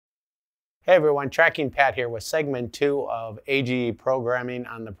Hey everyone, Tracking Pat here with segment 2 of A.G.E programming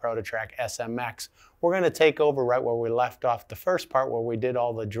on the ProtoTRAK SMX. We're going to take over right where we left off the first part where we did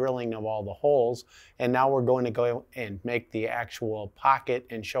all the drilling of all the holes, and now we're going to go and make the actual pocket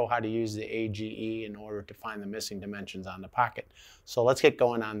and show how to use the A.G.E in order to find the missing dimensions on the pocket. So let's get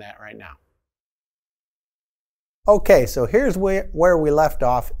going on that right now. Okay, so here's where we left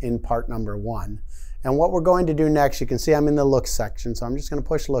off in part number 1. And what we're going to do next, you can see I'm in the look section, so I'm just going to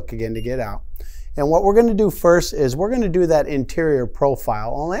push look again to get out. And what we're going to do first is we're going to do that interior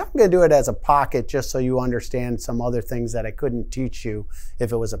profile, only I'm going to do it as a pocket just so you understand some other things that I couldn't teach you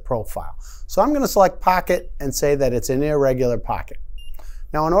if it was a profile. So I'm going to select pocket and say that it's an irregular pocket.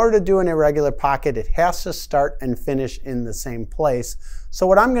 Now in order to do an irregular pocket, it has to start and finish in the same place. So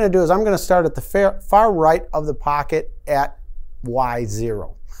what I'm going to do is I'm going to start at the far right of the pocket at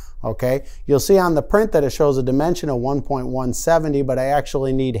Y0. Okay, you'll see on the print that it shows a dimension of 1.170, but I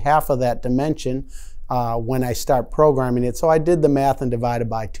actually need half of that dimension when I start programming it. So I did the math and divided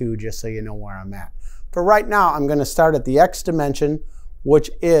by 2 just so you know where I'm at. For right now, I'm going to start at the X dimension, which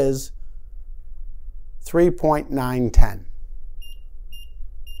is 3.910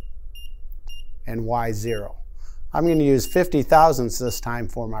 and Y0. I'm going to use 50 thousandths this time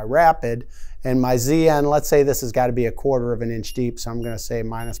for my rapid, and my ZN, let's say this has got to be 1/4 of an inch deep, so I'm going to say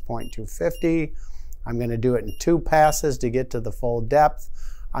minus 0.250. I'm going to do it in 2 passes to get to the full depth.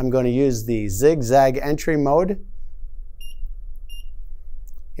 I'm going to use the zigzag entry mode,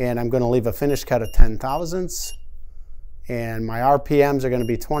 and I'm going to leave a finish cut of 10 thousandths, and my RPMs are going to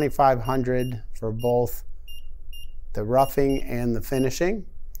be 2,500 for both the roughing and the finishing.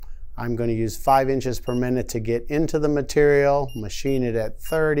 I'm going to use 5 inches per minute to get into the material, machine it at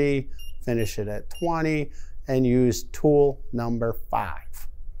 30, finish it at 20, and use tool number 5.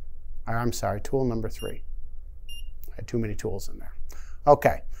 Or I'm sorry, tool number 3. I had too many tools in there.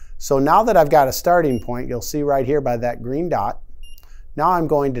 Okay, so now that I've got a starting point, you'll see right here by that green dot, now I'm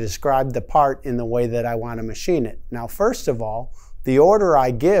going to describe the part in the way that I want to machine it. Now first of all, the order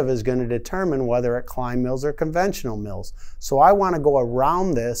I give is going to determine whether it climb mills or conventional mills. So I want to go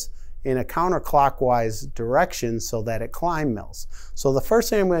around this in a counterclockwise direction so that it climb mills. So the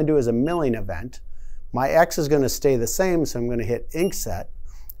first thing I'm going to do is a milling event. My X is going to stay the same, so I'm going to hit ink set.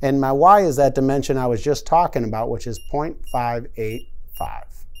 And my Y is that dimension I was just talking about, which is 0.585.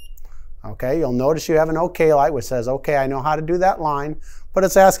 Okay, you'll notice you have an OK light which says, okay, I know how to do that line, but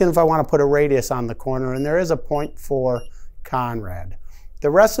it's asking if I want to put a radius on the corner, and there is a 0.4 Conrad. The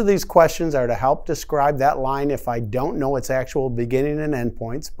rest of these questions are to help describe that line if I don't know its actual beginning and end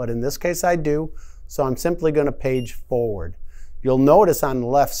points, but in this case I do, so I'm simply going to page forward. You'll notice on the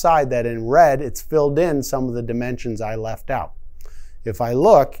left side that in red it's filled in some of the dimensions I left out. If I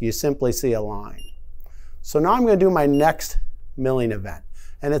look, you simply see a line. So now I'm going to do my next milling event,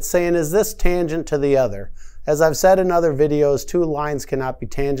 and it's saying, is this tangent to the other? As I've said in other videos, 2 lines cannot be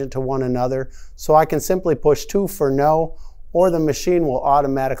tangent to one another, so I can simply push 2 for no, or the machine will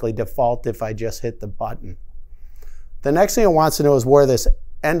automatically default if I just hit the button. The next thing it wants to know is where this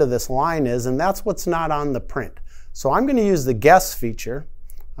end of this line is, and that's what's not on the print. So I'm going to use the guess feature,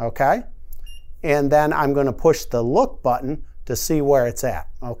 okay? And then I'm going to push the look button to see where it's at,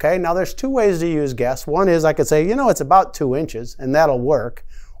 okay? Now there's 2 ways to use guess. One is I could say, you know, it's about 2 inches, and that'll work.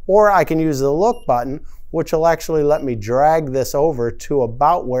 Or I can use the look button, which will actually let me drag this over to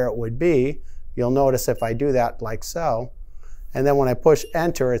about where it would be. You'll notice if I do that like so, and then when I push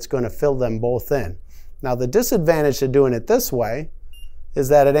enter, it's going to fill them both in. Now the disadvantage to doing it this way is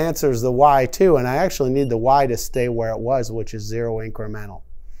that it answers the Y too, and I actually need the Y to stay where it was, which is 0 incremental.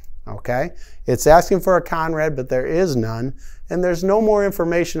 Okay? It's asking for a Conrad, but there is none, and there's no more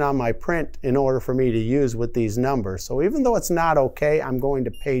information on my print in order for me to use with these numbers. So even though it's not okay, I'm going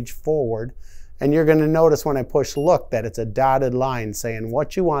to page forward, and you're going to notice when I push look that it's a dotted line saying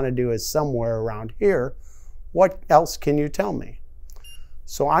what you want to do is somewhere around here. What else can you tell me?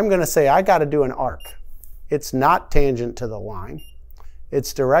 So I'm going to say I got to do an arc. It's not tangent to the line.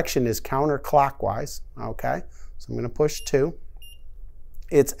 Its direction is counterclockwise. Okay, so I'm going to push 2.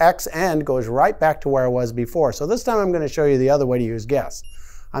 Its X end goes right back to where it was before. So this time I'm going to show you the other way to use guess.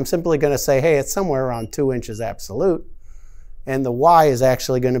 I'm simply going to say, hey, it's somewhere around 2 inches absolute, and the Y is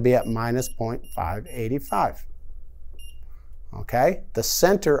actually going to be at minus 0.585. Okay, the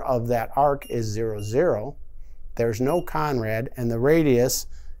center of that arc is 0, 0. There's no Conrad, and the radius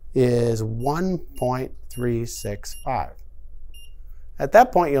is 1.365. At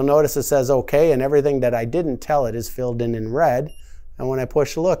that point, you'll notice it says OK, and everything that I didn't tell it is filled in red. And when I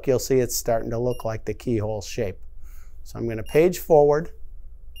push look, you'll see it's starting to look like the keyhole shape. So I'm going to page forward,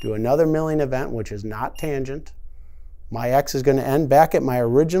 do another milling event, which is not tangent. My X is going to end back at my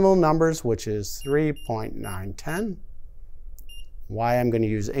original numbers, which is 3.910. Y I'm going to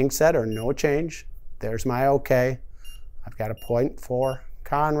use inkset or no change. There's my OK. I've got a point for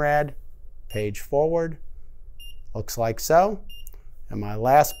Conrad, page forward. Looks like so. And my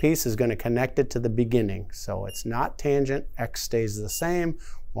last piece is going to connect it to the beginning. So it's not tangent, X stays the same,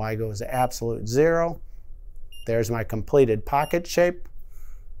 Y goes to absolute 0. There's my completed pocket shape.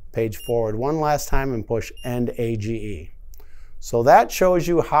 Page forward one last time and push end A.G.E. So that shows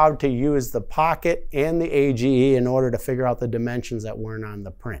you how to use the pocket and the A.G.E. in order to figure out the dimensions that weren't on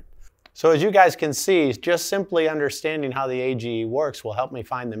the print. So as you guys can see, just simply understanding how the A.G.E. works will help me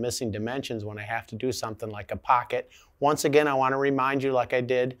find the missing dimensions when I have to do something like a pocket. Once again, I want to remind you, like I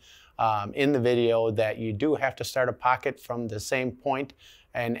did in the video, that you do have to start a pocket from the same point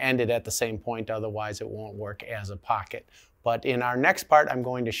and end it at the same point, otherwise it won't work as a pocket. But in our next part, I'm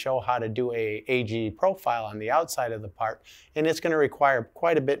going to show how to do a A.G.E. profile on the outside of the part, and it's going to require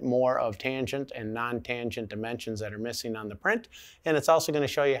quite a bit more of tangent and non-tangent dimensions that are missing on the print, and it's also going to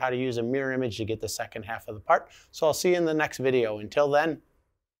show you how to use a mirror image to get the second half of the part. So I'll see you in the next video. Until then,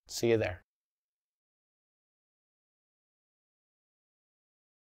 see you there.